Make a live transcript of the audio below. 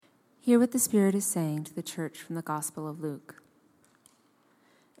Hear what the Spirit is saying to the church from the Gospel of Luke.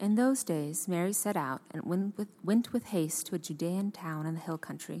 In those days, Mary set out and went with haste to a Judean town in the hill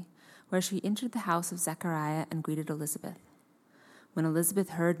country, where she entered the house of Zechariah and greeted Elizabeth. When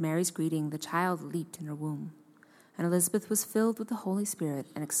Elizabeth heard Mary's greeting, the child leaped in her womb. And Elizabeth was filled with the Holy Spirit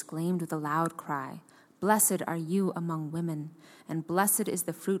and exclaimed with a loud cry, "Blessed are you among women, and blessed is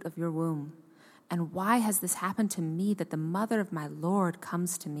the fruit of your womb. And why has this happened to me, that the mother of my Lord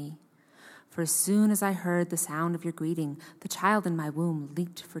comes to me? For as soon as I heard the sound of your greeting, the child in my womb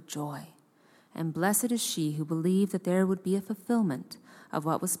leaped for joy. And blessed is she who believed that there would be a fulfillment of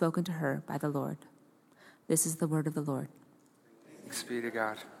what was spoken to her by the Lord." This is the word of the Lord. Thanks be to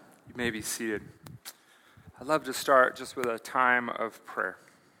God. You may be seated. I'd love to start just with a time of prayer.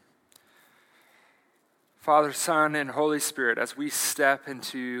 Father, Son, and Holy Spirit, as we step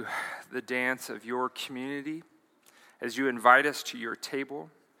into the dance of your community, as you invite us to your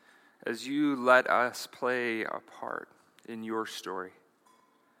table, as you let us play a part in your story,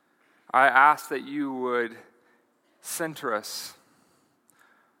 I ask that you would center us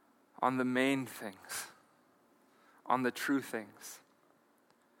on the main things, on the true things.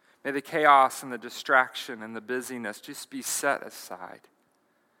 May the chaos and the distraction and the busyness just be set aside.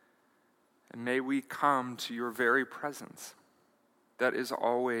 And may we come to your very presence that is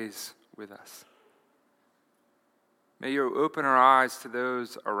always with us. May you open our eyes to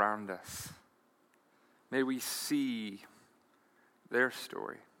those around us. May we see their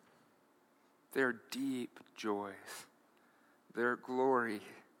story, their deep joys, their glory,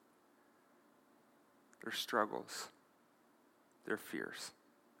 their struggles, their fears.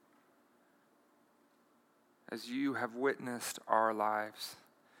 As you have witnessed our lives,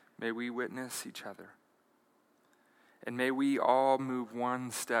 may we witness each other. And may we all move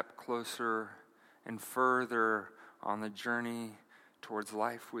one step closer and further on the journey towards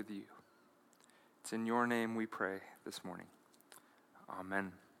life with you. It's in your name we pray this morning.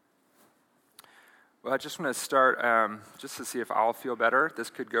 Amen. Well, I just want to start just to see if I'll feel better.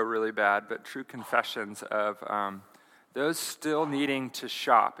 This could go really bad, but true confessions of those still needing to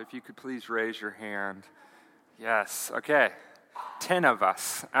shop. If you could please raise your hand. Yes, okay. 10 of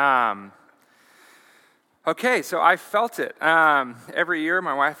us. Okay, so I felt it. Every year,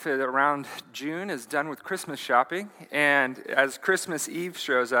 my wife around June is done with Christmas shopping, and as Christmas Eve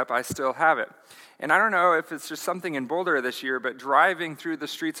shows up, I still have it. And I don't know if it's just something in Boulder this year, but driving through the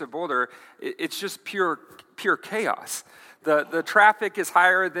streets of Boulder, it's just pure chaos. The traffic is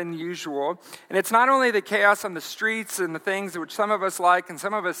higher than usual. And it's not only the chaos on the streets and the things which some of us like and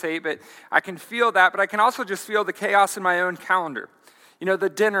some of us hate, but I can feel that, but I can also just feel the chaos in my own calendar. You know,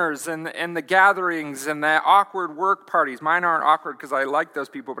 the dinners and the gatherings and the awkward work parties. Mine aren't awkward because I like those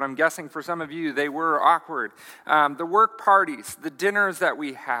people, but I'm guessing for some of you, they were awkward. The work parties, the dinners that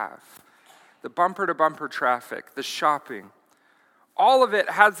we have, the bumper-to-bumper traffic, the shopping. All of it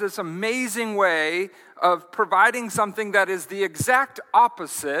has this amazing way of providing something that is the exact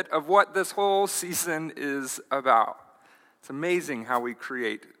opposite of what this whole season is about. It's amazing how we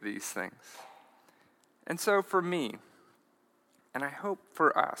create these things. And so for me, and I hope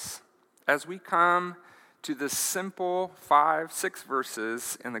for us, as we come to the simple 5-6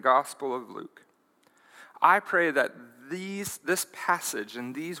 verses in the Gospel of Luke, I pray that this passage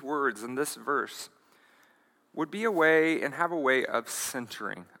and these words and this verse would be a way and have a way of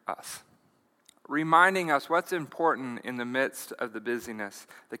centering us, reminding us what's important in the midst of the busyness,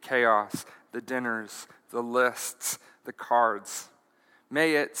 the chaos, the dinners, the lists, the cards.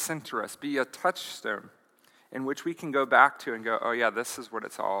 May it center us, be a touchstone in which we can go back to and go, oh yeah, this is what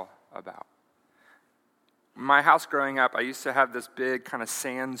it's all about. My house growing up, I used to have this big kind of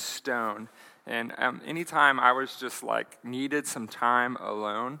sandstone, and anytime I was just like needed some time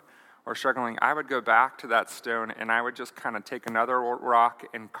alone or struggling, I would go back to that stone and I would just kind of take another rock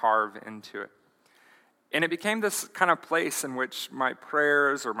and carve into it. And it became this kind of place in which my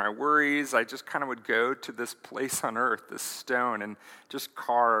prayers or my worries, I just kind of would go to this place on earth, this stone, and just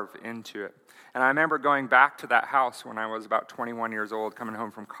carve into it. And I remember going back to that house when I was about 21 years old, coming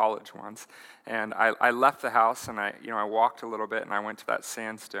home from college once. And I left the house and I walked a little bit and I went to that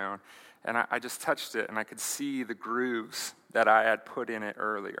sandstone. And I just touched it and I could see the grooves that I had put in it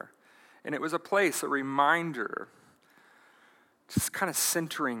earlier. And it was a place, a reminder, just kind of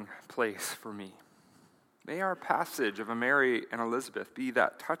centering place for me. May our passage of a Mary and Elizabeth be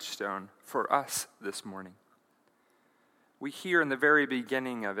that touchstone for us this morning. We hear in the very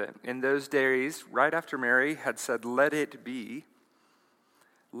beginning of it, in those days, right after Mary had said, let it be,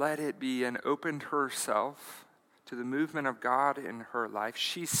 and opened herself to the movement of God in her life,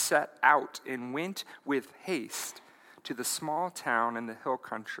 she set out and went with haste to the small town in the hill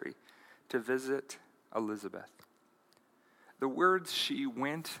country to visit Elizabeth. The words, she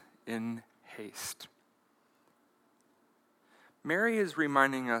went in haste. Mary is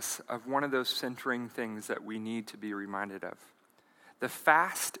reminding us of one of those centering things that we need to be reminded of: the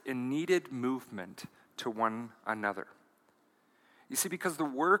fast and needed movement to one another. You see, because the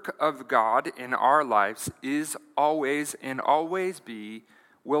work of God in our lives is always and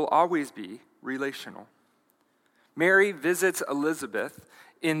will always be relational. Mary visits Elizabeth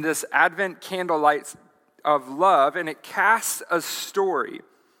in this Advent candlelight of love, and it casts a story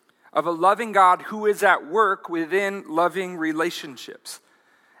of a loving God who is at work within loving relationships.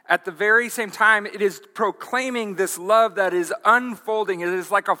 At the very same time, it is proclaiming this love that is unfolding. It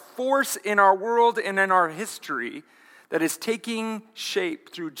is like a force in our world and in our history that is taking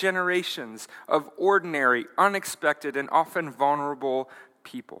shape through generations of ordinary, unexpected, and often vulnerable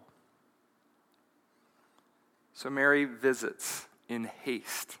people. So Mary visits in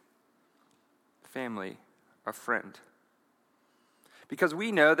haste family, a friend. Because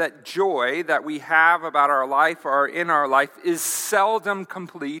we know that joy that we have about our life or in our life is seldom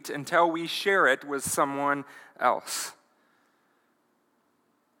complete until we share it with someone else.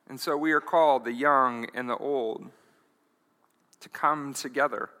 And so we are called, the young and the old, to come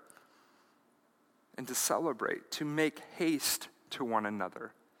together and to celebrate, to make haste to one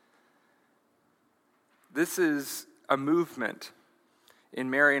another. This is a movement in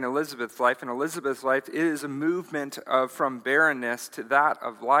Mary and Elizabeth's life. In Elizabeth's life, it is a movement from barrenness to that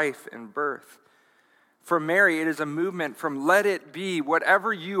of life and birth. For Mary, it is a movement from let it be,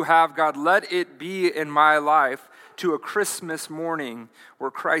 whatever you have, God, let it be in my life, to a Christmas morning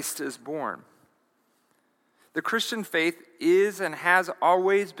where Christ is born. The Christian faith is and has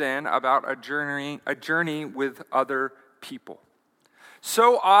always been about a journey with other people.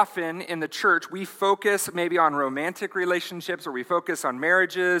 So often in the church, we focus maybe on romantic relationships, or we focus on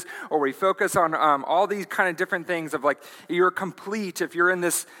marriages, or we focus on all these kind of different things of like, you're complete if you're in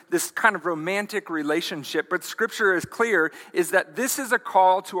this kind of romantic relationship. But Scripture is clear, is that this is a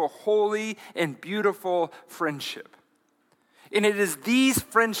call to a holy and beautiful friendship. And it is these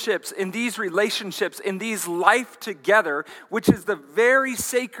friendships, in these relationships, in these life together, which is the very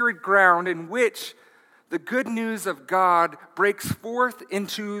sacred ground in which the good news of God breaks forth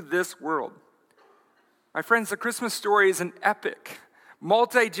into this world. My friends, the Christmas story is an epic,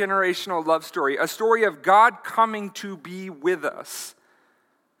 multi-generational love story, a story of God coming to be with us.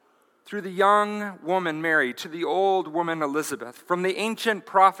 Through the young woman Mary to the old woman Elizabeth, from the ancient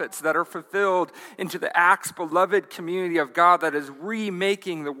prophets that are fulfilled into the Acts beloved community of God that is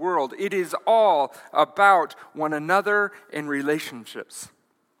remaking the world. It is all about one another and relationships.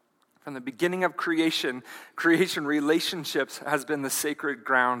 From the beginning of creation relationships has been the sacred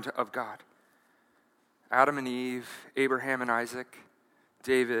ground of God. Adam and Eve, Abraham and Isaac,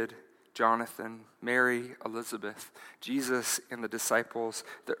 David, Jonathan, Mary, Elizabeth, Jesus and the disciples,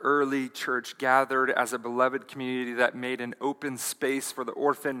 the early church gathered as a beloved community that made an open space for the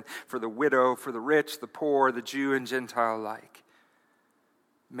orphan, for the widow, for the rich, the poor, the Jew and Gentile alike.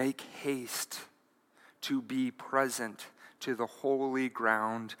 Make haste to be present to the holy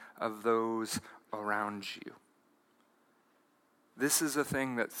ground of those around you. This is a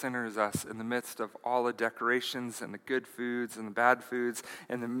thing that centers us in the midst of all the decorations and the good foods and the bad foods,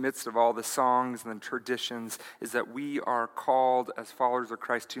 in the midst of all the songs and the traditions, is that we are called as followers of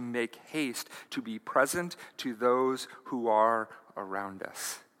Christ to make haste to be present to those who are around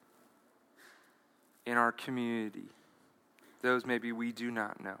us. In our community, those maybe we do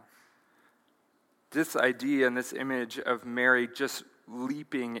not know. This idea and this image of Mary just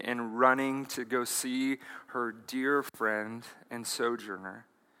leaping and running to go see her dear friend and sojourner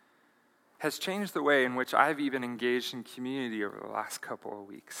has changed the way in which I've even engaged in community over the last couple of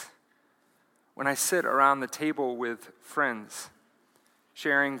weeks. When I sit around the table with friends,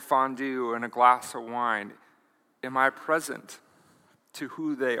 sharing fondue and a glass of wine, am I present to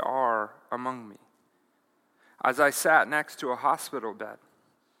who they are among me? As I sat next to a hospital bed,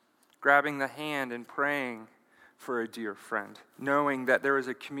 grabbing the hand and praying for a dear friend, knowing that there was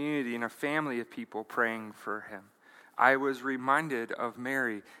a community and a family of people praying for him, I was reminded of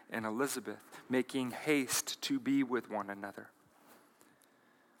Mary and Elizabeth making haste to be with one another.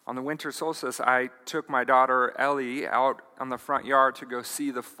 On the winter solstice, I took my daughter Ellie out on the front yard to go see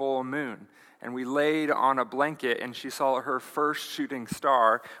the full moon. And we laid on a blanket, and she saw her first shooting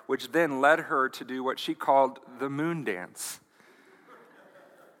star, which then led her to do what she called the moon dance.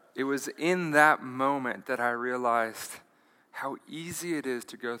 It was in that moment that I realized how easy it is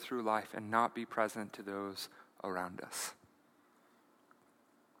to go through life and not be present to those around us.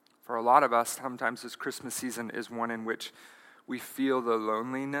 For a lot of us, sometimes this Christmas season is one in which we feel the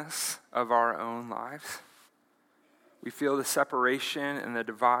loneliness of our own lives. We feel the separation and the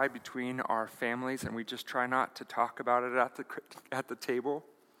divide between our families, and we just try not to talk about it at the table.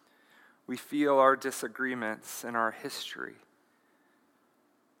 We feel our disagreements and our history.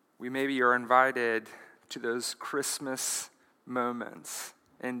 We maybe are invited to those Christmas moments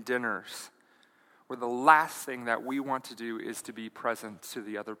and dinners where the last thing that we want to do is to be present to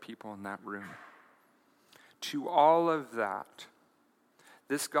the other people in that room. To all of that,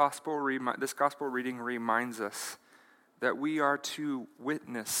 this gospel reading reminds us that we are to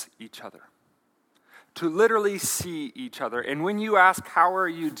witness each other, to literally see each other. And when you ask, how are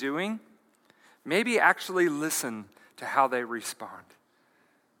you doing? Maybe actually listen to how they respond.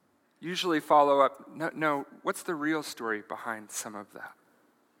 Usually follow up, no, what's the real story behind some of that?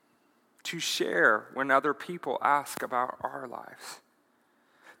 To share when other people ask about our lives.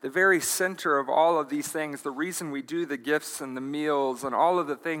 The very center of all of these things, the reason we do the gifts and the meals and all of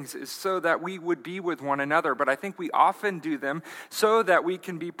the things is so that we would be with one another. But I think we often do them so that we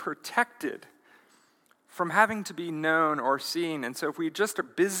can be protected from having to be known or seen. And so if we just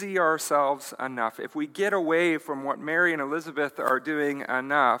busy ourselves enough, if we get away from what Mary and Elizabeth are doing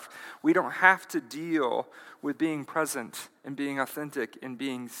enough, we don't have to deal with being present and being authentic and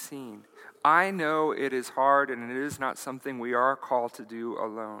being seen. I know it is hard and it is not something we are called to do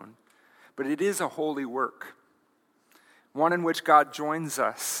alone, but it is a holy work, one in which God joins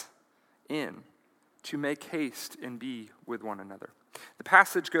us in to make haste and be with one another. The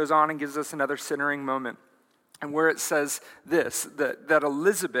passage goes on and gives us another centering moment, and where it says this, that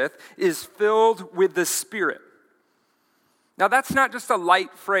Elizabeth is filled with the Spirit. Now, that's not just a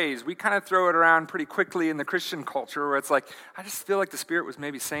light phrase. We kind of throw it around pretty quickly in the Christian culture where it's like, I just feel like the Spirit was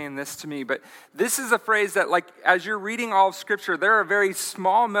maybe saying this to me. But this is a phrase that, like, as you're reading all of Scripture, there are very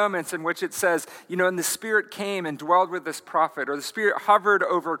small moments in which it says, and the Spirit came and dwelled with this prophet, or the Spirit hovered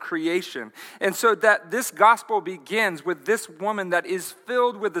over creation. And so that this gospel begins with this woman that is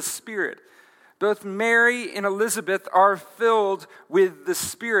filled with the Spirit. Both Mary and Elizabeth are filled with the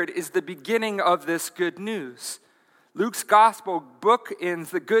Spirit is the beginning of this good news. Luke's gospel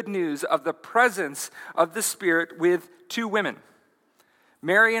bookends the good news of the presence of the Spirit with two women.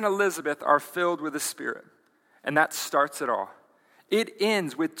 Mary and Elizabeth are filled with the Spirit, and that starts it all. It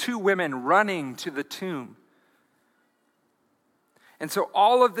ends with two women running to the tomb. And so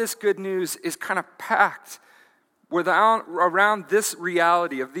all of this good news is kind of packed around this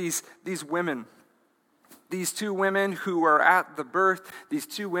reality of these women. These two women who are at the birth, these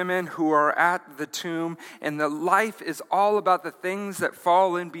two women who are at the tomb, and the life is all about the things that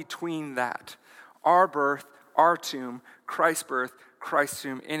fall in between that. Our birth, our tomb, Christ's birth, Christ's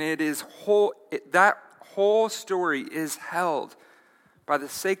tomb, and that whole story is held by the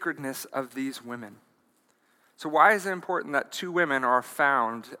sacredness of these women. So why is it important that two women are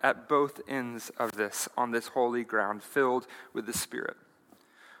found at both ends of this, on this holy ground, filled with the Spirit?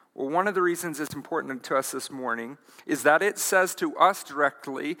 Well, one of the reasons it's important to us this morning is that it says to us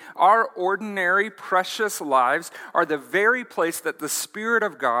directly, our ordinary, precious lives are the very place that the Spirit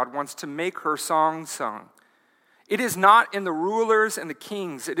of God wants to make her song sung. It is not in the rulers and the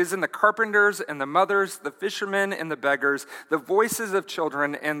kings. It is in the carpenters and the mothers, the fishermen and the beggars, the voices of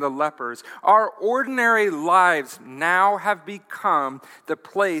children and the lepers. Our ordinary lives now have become the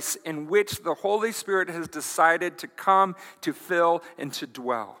place in which the Holy Spirit has decided to come, to fill, and to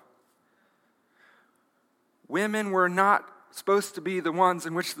dwell. Women were not supposed to be the ones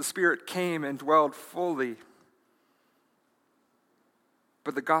in which the Spirit came and dwelled fully.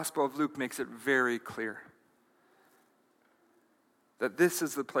 But the Gospel of Luke makes it very clear that this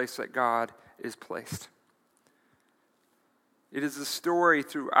is the place that God is placed. It is a story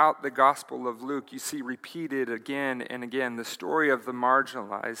throughout the Gospel of Luke. You see repeated again and again the story of the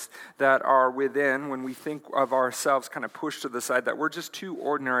marginalized that are within, when we think of ourselves kind of pushed to the side, that we're just too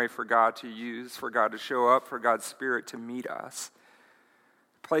ordinary for God to use, for God to show up, for God's Spirit to meet us.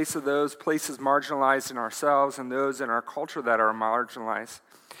 Place of those places marginalized in ourselves and those in our culture that are marginalized.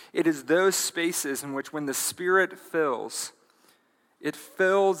 It is those spaces in which when the Spirit fills, it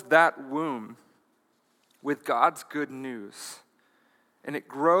fills that womb with God's good news. And it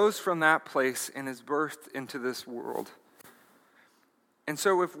grows from that place and is birthed into this world. And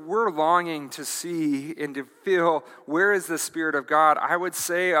so if we're longing to see and to feel, where is the Spirit of God? I would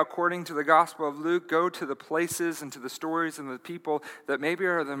say, according to the Gospel of Luke, go to the places and to the stories and the people that maybe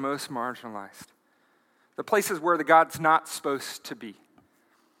are the most marginalized. The places where the God's not supposed to be.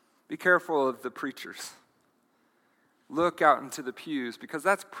 Be careful of the preachers. Look out into the pews, because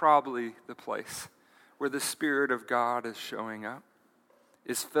that's probably the place where the Spirit of God is showing up,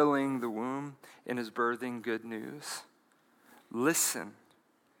 is filling the womb, and is birthing good news. listen.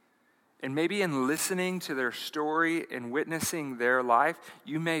 And maybe in listening to their story and witnessing their life,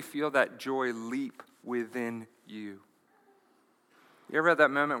 you may feel that joy leap within you. You ever had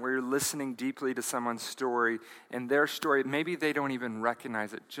that moment where you're listening deeply to someone's story, and their story, maybe they don't even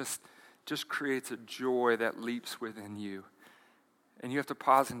recognize it, just creates a joy that leaps within you. And you have to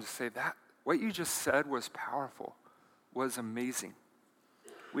pause and just say, that what you just said was powerful, was amazing.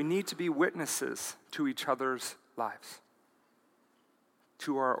 We need to be witnesses to each other's lives,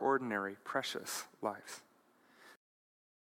 to our ordinary, precious lives.